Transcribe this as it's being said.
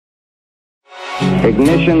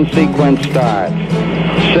Ignition sequence start.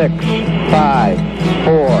 6, 5,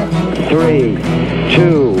 4, 3,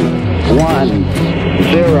 2, 1,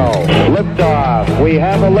 0. Liftoff. We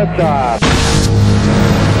have a liftoff.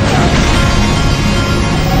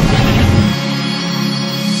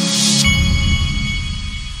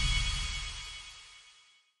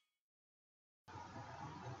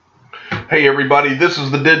 Hey everybody, this is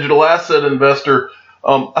the Digital Asset Investor.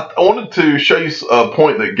 I wanted to show you a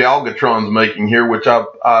point that Galgatron's making here, which I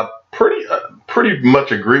pretty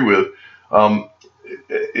much agree with. I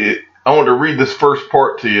want to read this first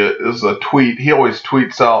part to you. This is a tweet. He always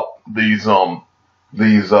tweets out these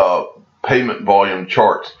payment volume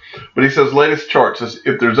charts. But he says, latest chart says,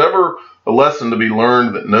 if there's ever a lesson to be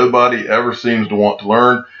learned that nobody ever seems to want to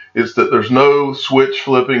learn, it's that there's no switch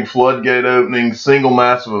flipping, floodgate opening, single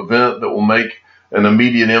massive event that will make an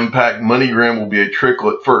immediate impact. MoneyGram will be a trickle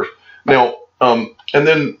at first. Now, and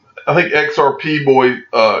then I think XRP boy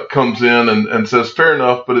comes in and says, fair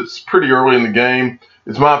enough, but it's pretty early in the game.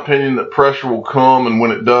 It's my opinion that pressure will come, and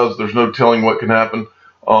when it does, there's no telling what can happen.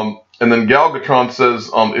 And then Galgatron says,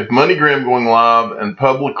 if MoneyGram going live and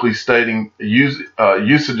publicly stating usage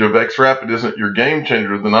of XRP isn't your game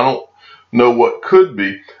changer, then I don't know what could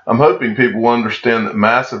be. I'm hoping people will understand that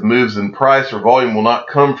massive moves in price or volume will not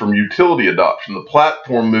come from utility adoption. The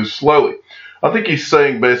platform moves slowly. I think he's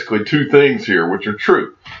saying basically two things here, which are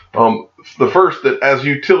true. The first, that as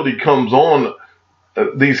utility comes on,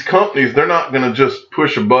 these companies, they're not going to just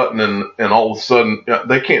push a button and all of a sudden,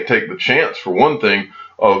 they can't take the chance, for one thing,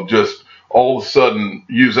 of just all of a sudden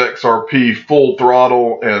use XRP full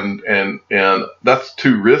throttle, and that's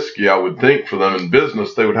too risky, I would think, for them in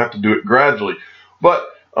business. They would have to do it gradually. But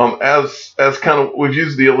as kind of, we've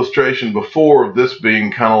used the illustration before of this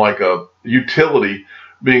being kind of like a utility,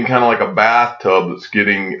 being kind of like a bathtub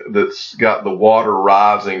that's got the water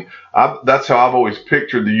rising. That's how I've always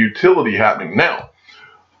pictured the utility happening. Now,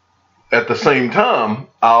 at the same time,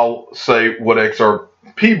 I'll say what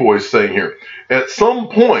XRP boy is saying here. At some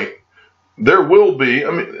point, there will be,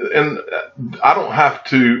 and I don't have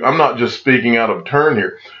to, I'm not just speaking out of turn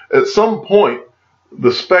here. At some point,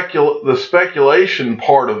 the speculation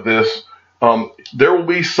part of this, there will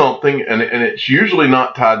be something, and it's usually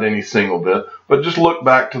not tied to any single event, but just look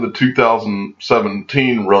back to the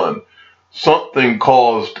 2017 run. Something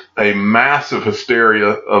caused a massive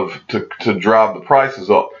hysteria to drive the prices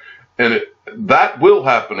up, and that will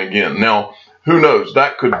happen again. Now, who knows?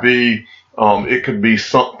 That could be, it could be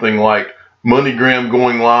something like MoneyGram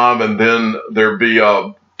going live, and then there'd be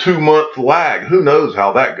a 2-month lag. Who knows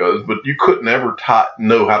how that goes? But you couldn't ever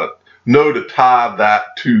know to tie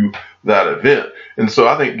that to that event. And so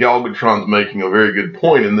I think Galgatron's making a very good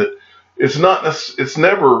point in that it's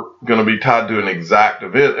never going to be tied to an exact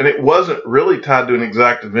event, and it wasn't really tied to an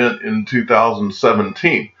exact event in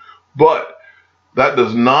 2017. But that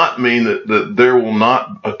does not mean that there will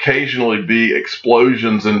not occasionally be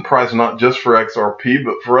explosions in price, not just for XRP,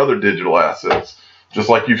 but for other digital assets, just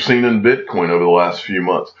like you've seen in Bitcoin over the last few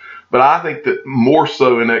months. But I think that more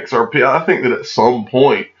so in XRP, I think that at some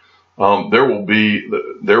point there will be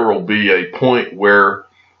a point where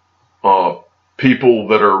people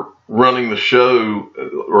that are running the show,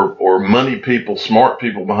 or money people, smart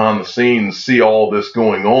people behind the scenes, see all this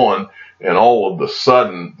going on, and all of a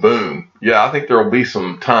sudden, boom. Yeah, I think there will be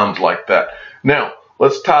some times like that. Now,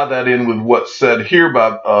 let's tie that in with what's said here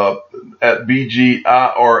by at BGIRADGI,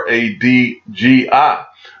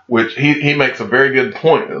 which he makes a very good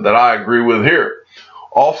point that I agree with here.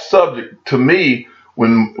 Off subject, to me,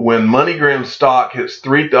 when MoneyGram stock hits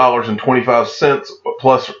 $3.25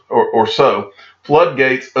 plus or so,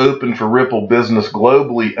 floodgates open for Ripple business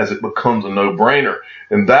globally as it becomes a no-brainer,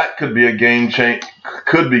 and that could be game-changing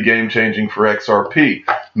for XRP.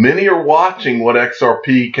 Many are watching what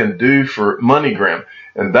XRP can do for MoneyGram,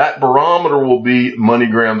 and that barometer will be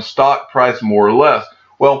MoneyGram's stock price, more or less.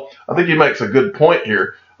 Well, I think he makes a good point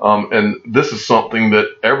here, and this is something that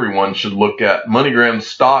everyone should look at. MoneyGram's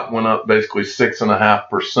stock went up basically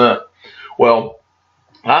 6.5%. Well,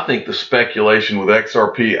 I think the speculation with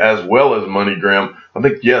XRP as well as MoneyGram, I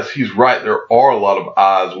think, yes, he's right. There are a lot of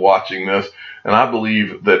eyes watching this, and I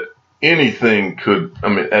believe that anything could,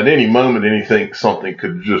 at any moment, something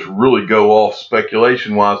could just really go off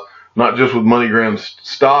speculation-wise, not just with MoneyGram's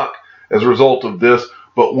stock as a result of this,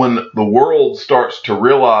 but when the world starts to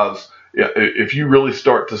realize, if you really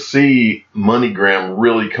start to see MoneyGram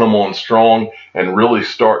really come on strong and really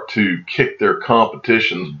start to kick their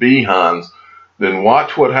competition's behinds, then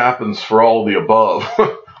watch what happens for all the above,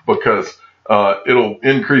 because it'll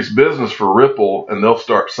increase business for Ripple, and they'll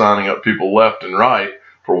start signing up people left and right,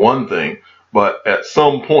 for one thing. but at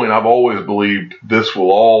some point I've always believed this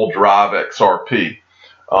will all drive XRP.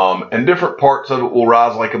 And different parts of it will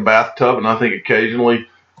rise like a bathtub, and I think occasionally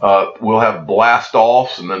we'll have blast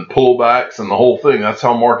offs and then pullbacks and the whole thing. That's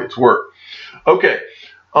how markets work. Okay.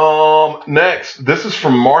 Next, this is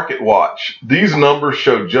from Market Watch. These numbers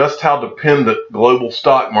show just how dependent global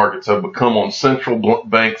stock markets have become on central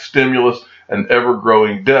bank stimulus and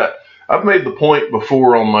ever-growing debt. I've made the point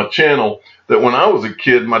before on my channel that when I was a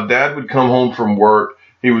kid, my dad would come home from work.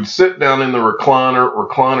 He would sit down in the recliner.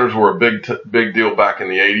 Recliners were a big deal back in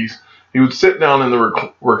the 80s. He would sit down in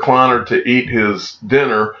the recliner to eat his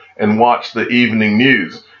dinner and watch the evening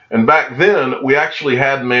news. And back then, we actually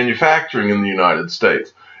had manufacturing in the United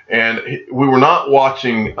States. And we were not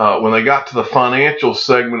watching, when they got to the financial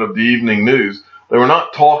segment of the evening news, they were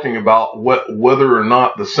not talking about whether or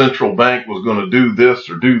not the central bank was going to do this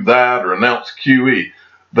or do that or announce QE.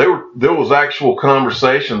 There was actual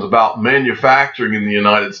conversations about manufacturing in the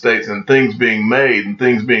United States and things being made and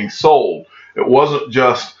things being sold. It wasn't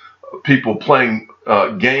just people playing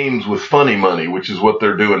games with funny money, which is what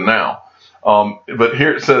they're doing now. But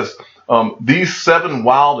here it says, these 7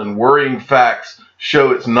 wild and worrying facts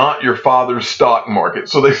show it's not your father's stock market.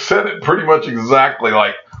 So they said it pretty much exactly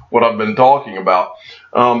like what I've been talking about.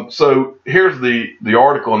 So here's the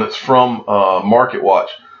article, and it's from Market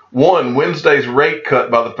Watch. 1. Wednesday's rate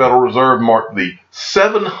cut by the Federal Reserve marked the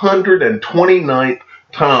 729th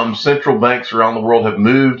time central banks around the world have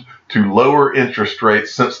moved to lower interest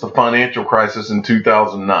rates since the financial crisis in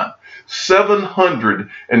 2009.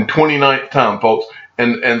 729th time, folks.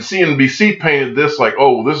 And CNBC painted this like,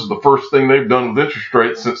 oh, this is the first thing they've done with interest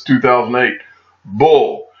rates since 2008.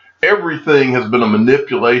 Bull. Everything has been a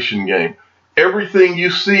manipulation game. Everything you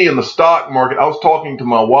see in the stock market. I was talking to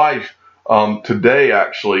my wife today,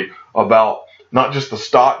 actually, about not just the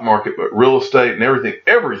stock market, but real estate and everything.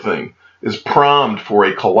 Everything is primed for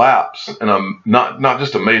a collapse, and not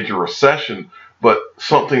just a major recession, but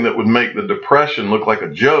something that would make the Depression look like a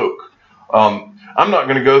joke. I'm not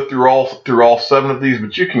going to go through all 7 of these,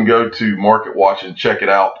 but you can go to Market Watch and check it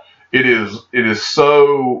out. It is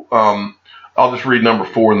so. I'll just read number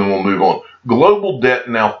 4 and then we'll move on. Global debt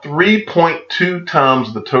now 3.2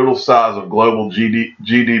 times the total size of global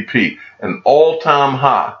GDP, an all-time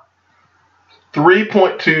high.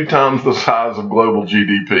 3.2 times the size of global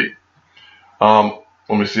GDP. Let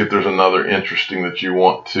me see if there's another interesting that you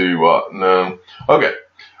want to know. Okay.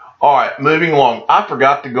 All right, moving along. I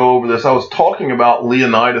forgot to go over this. I was talking about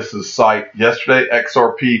Leonidas's site yesterday,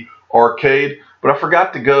 XRP Arcade, but I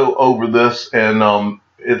forgot to go over this, and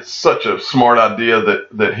it's such a smart idea that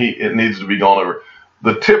it needs to be gone over.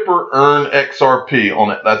 The tipper Earn XRP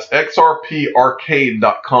on it. That's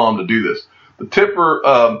xrparcade.com to do this. The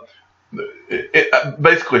tipper,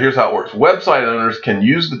 basically, here's how it works. Website owners can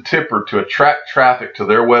use the tipper to attract traffic to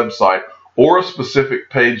their website or a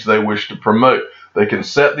specific page they wish to promote. They can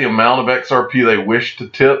set the amount of XRP they wish to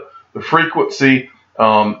tip, the frequency,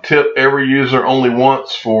 tip every user only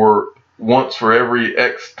once for every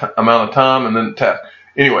X amount of time, and then tap.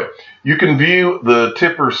 Anyway, you can view the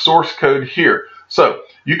tipper source code here. So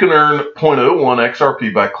you can earn 0.01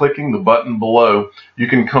 XRP by clicking the button below. You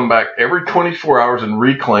can come back every 24 hours and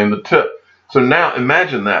reclaim the tip. So now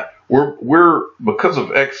imagine that. We're because of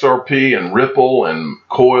XRP and Ripple and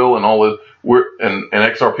Coil and all this, and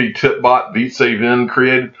XRP Tipbot, VSaveN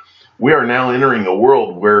created, we are now entering a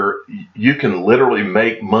world where you can literally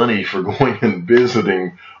make money for going and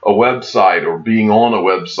visiting a website or being on a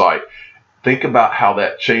website. Think about how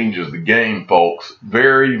that changes the game, folks.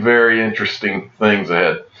 Very, very interesting things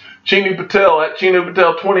ahead. Chinu Patel at Chinu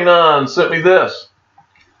Patel 29 sent me this.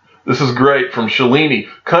 This is great from Shalini.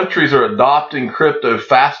 Countries are adopting crypto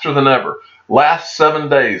faster than ever. Last 7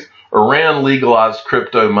 days, Iran legalized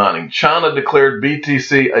crypto mining. China declared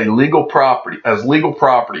BTC as legal property.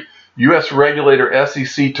 U.S. regulator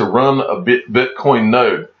SEC to run a Bitcoin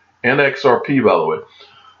node and XRP, by the way.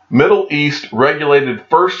 Middle East regulated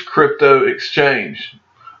first crypto exchange.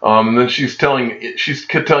 And then she's telling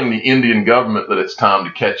the Indian government that it's time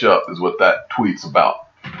to catch up, is what that tweet's about.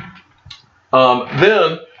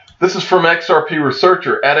 Then this is from XRP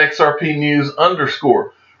Researcher at XRP News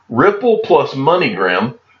 _ Ripple plus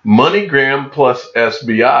MoneyGram, MoneyGram plus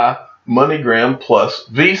SBI, MoneyGram plus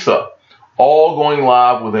Visa, all going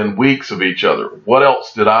live within weeks of each other. What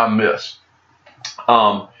else did I miss?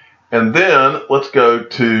 And then let's go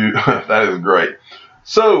to, that is great.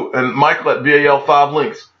 So, and Michael at VAL5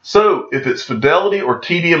 links. So, if it's Fidelity or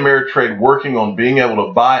TD Ameritrade working on being able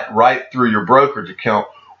to buy it right through your brokerage account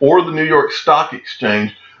or the New York Stock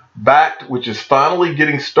Exchange, backed, which is finally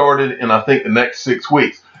getting started in, I think, the next 6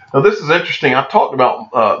 weeks. Now, this is interesting. I talked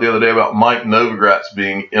about the other day about Mike Novogratz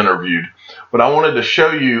being interviewed, but I wanted to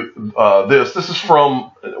show you this. This is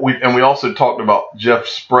from, we also talked about Jeff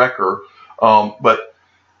Sprecher, but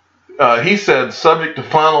he said, subject to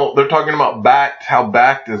final, they're talking about Bakkt, how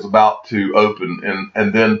Bakkt is about to open,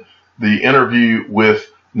 and then the interview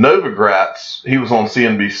with Novogratz, he was on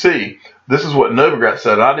CNBC. This is what Novogratz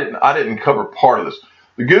said. I didn't cover part of this.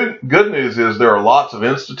 The good news is there are lots of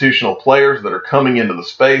institutional players that are coming into the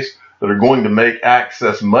space that are going to make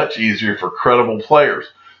access much easier for credible players.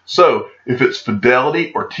 So if it's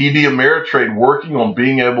Fidelity or TD Ameritrade working on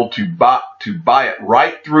being able to buy it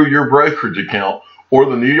right through your brokerage account, or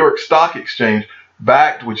the New York Stock Exchange,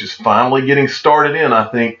 Bakkt, which is finally getting started in, I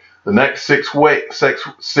think, the next 6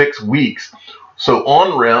 weeks. So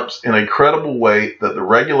on-ramps in a credible way that the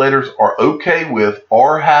regulators are okay with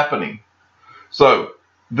are happening. So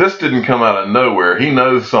this didn't come out of nowhere. He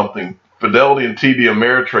knows something. Fidelity and TD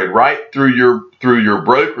Ameritrade right through your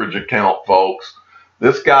brokerage account, folks.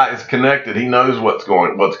 This guy is connected. He knows what's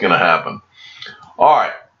going to happen. All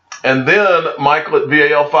right. And then Michael at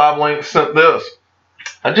VAL5 Link sent this.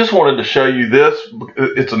 I just wanted to show you this.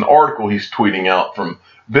 It's an article he's tweeting out from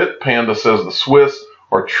Bitpanda. Says the Swiss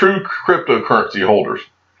are true cryptocurrency holders.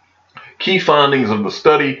 Key findings of the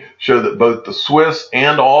study show that both the Swiss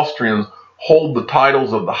and Austrians hold the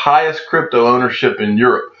titles of the highest crypto ownership in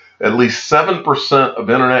Europe. At least 7% of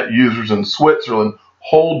internet users in Switzerland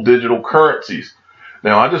hold digital currencies.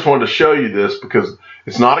 Now, I just wanted to show you this because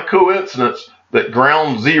it's not a coincidence that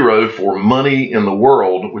ground zero for money in the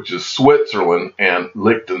world, which is Switzerland and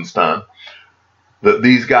Liechtenstein, that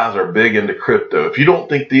these guys are big into crypto. If you don't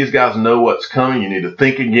think these guys know what's coming, you need to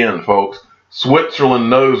think again, folks. Switzerland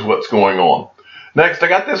knows what's going on. Next, I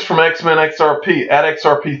got this from X-Men XRP at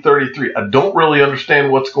XRP33. I don't really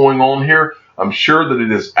understand what's going on here. I'm sure that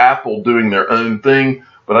it is Apple doing their own thing,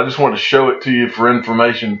 but I just want to show it to you for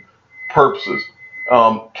information purposes.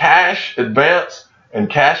 Cash advance and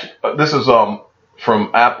cash. This is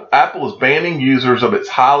from Apple. Apple is banning users of its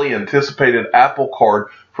highly anticipated Apple Card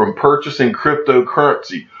from purchasing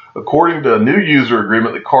cryptocurrency. According to a new user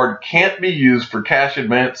agreement, the card can't be used for cash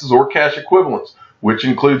advances or cash equivalents, which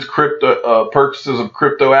includes purchases of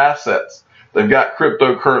crypto assets. They've got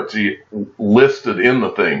cryptocurrency listed in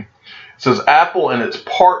the thing. It says Apple and its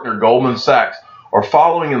partner Goldman Sachs are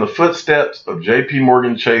following in the footsteps of JP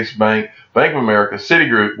Morgan Chase Bank, Bank of America,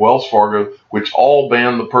 Citigroup, Wells Fargo, which all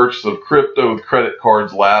banned the purchase of crypto with credit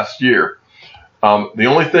cards last year. The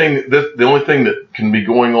only thing that can be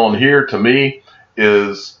going on here to me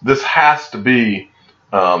is this has to be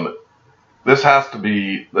that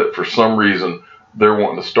for some reason they're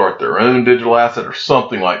wanting to start their own digital asset or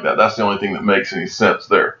something like that. That's the only thing that makes any sense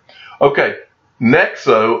there. Okay,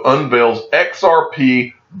 Nexo unveils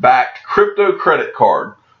XRP-backed crypto credit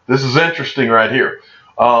card. This is interesting right here.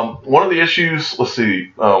 One of the issues, let's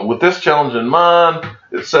see, with this challenge in mind,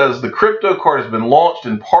 it says the crypto card has been launched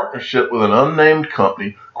in partnership with an unnamed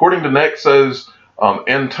company. According to Nexo's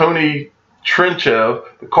Antony Trenchev,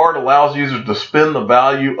 the card allows users to spend the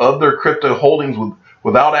value of their crypto holdings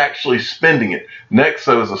without actually spending it.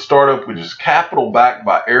 Nexo is a startup which is capital backed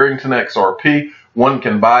by Arrington XRP. One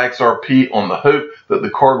can buy XRP on the hope that the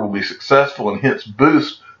card will be successful and hence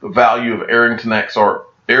boost the value of Arrington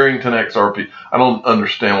XRP. I don't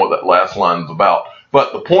understand what that last line is about.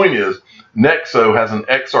 But the point is, Nexo has an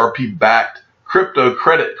XRP-backed crypto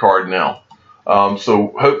credit card now.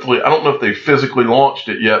 So hopefully, I don't know if they physically launched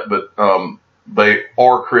it yet, but they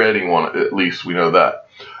are creating one, at least we know that.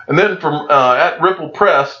 And then from at Ripple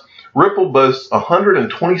Press, Ripple boasts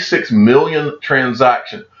 126 million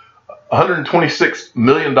transaction. $126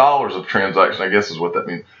 million of transaction, I guess is what that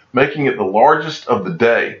means, making it the largest of the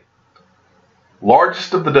day.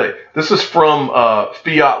 Largest of the day. This is from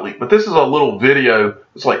Fiat Leak, but this is a little video.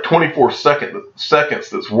 It's like 24 seconds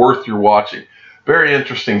that's worth your watching. Very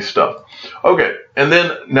interesting stuff. Okay, and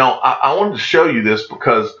then now I wanted to show you this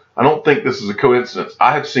because I don't think this is a coincidence.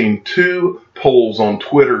 I have seen 2 polls on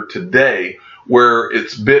Twitter today where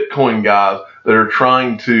it's Bitcoin guys that are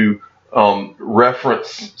trying to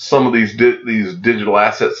reference some of these digital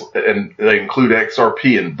assets, and they include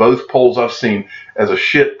XRP in both polls I've seen as a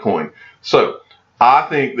shit coin. So I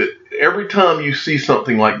think that every time you see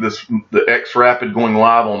something like this, the XRapid going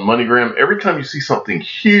live on MoneyGram, every time you see something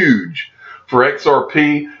huge for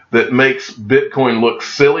XRP that makes Bitcoin look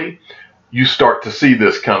silly, you start to see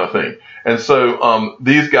this kind of thing. And so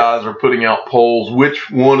these guys are putting out polls.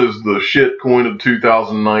 Which one is the shit coin of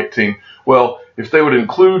 2019? Well, if they would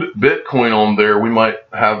include Bitcoin on there, we might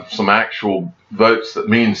have some actual votes that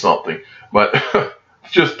mean something. But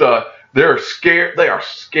just They're scared. They are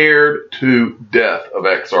scared to death of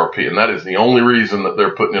XRP, and that is the only reason that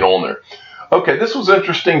they're putting it on there. Okay, this was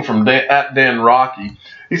interesting from Dan Rocky.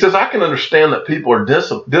 He says, I can understand that people are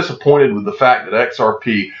disappointed with the fact that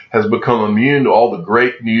XRP has become immune to all the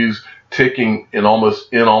great news ticking in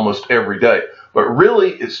almost every day. But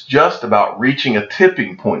really, it's just about reaching a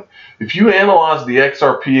tipping point. If you analyze the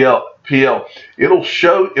XRPL, it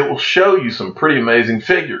will show you some pretty amazing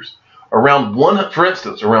figures. For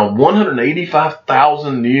instance, around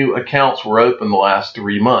 185,000 new accounts were opened the last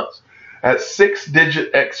 3 months. At a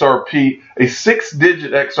 6-digit XRP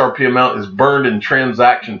amount is burned in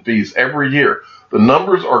transaction fees every year. The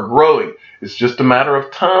numbers are growing. It's just a matter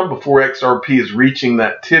of time before XRP is reaching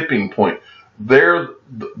that tipping point. There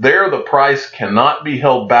the price cannot be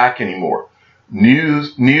held back anymore.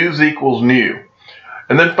 News equals new.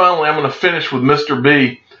 And then finally, I'm going to finish with Mr.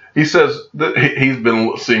 B. He says that he's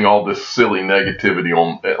been seeing all this silly negativity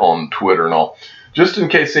on Twitter and all. Just in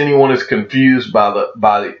case anyone is confused by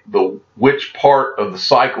the which part of the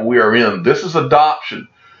cycle we are in, this is adoption.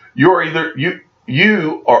 You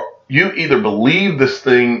either believe this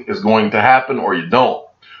thing is going to happen or you don't.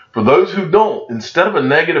 For those who don't, instead of a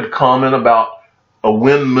negative comment about a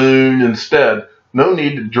wind moon, instead, no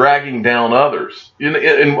need to dragging down others.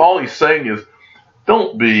 And all he's saying is,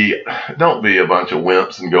 don't be a bunch of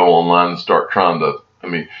wimps and go online and start trying to. I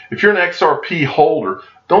mean, if you're an XRP holder,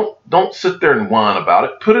 don't sit there and whine about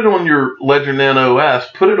it. Put it on your Ledger Nano OS,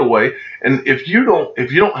 put it away. And if you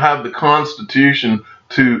don't have the constitution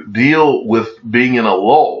to deal with being in a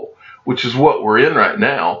lull, which is what we're in right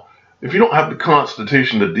now, if you don't have the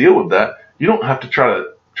constitution to deal with that, you don't have to try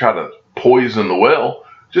to poison the well.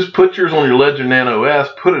 Just put yours on your Ledger Nano OS,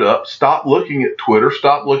 put it up, stop looking at Twitter,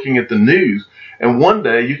 stop looking at the news, and one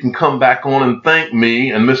day you can come back on and thank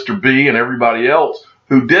me and Mr. B and everybody else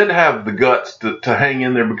who did have the guts to hang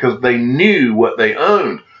in there because they knew what they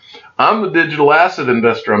owned. I'm a digital asset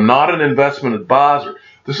investor. I'm not an investment advisor.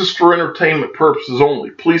 This is for entertainment purposes only.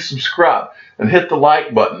 Please subscribe and hit the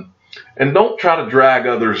like button. And don't try to drag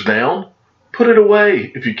others down. Put it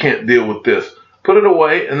away if you can't deal with this. Put it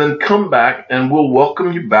away and then come back and we'll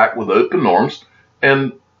welcome you back with open arms.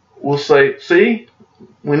 And we'll say, see,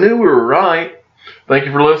 we knew we were right. Thank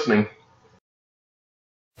you for listening.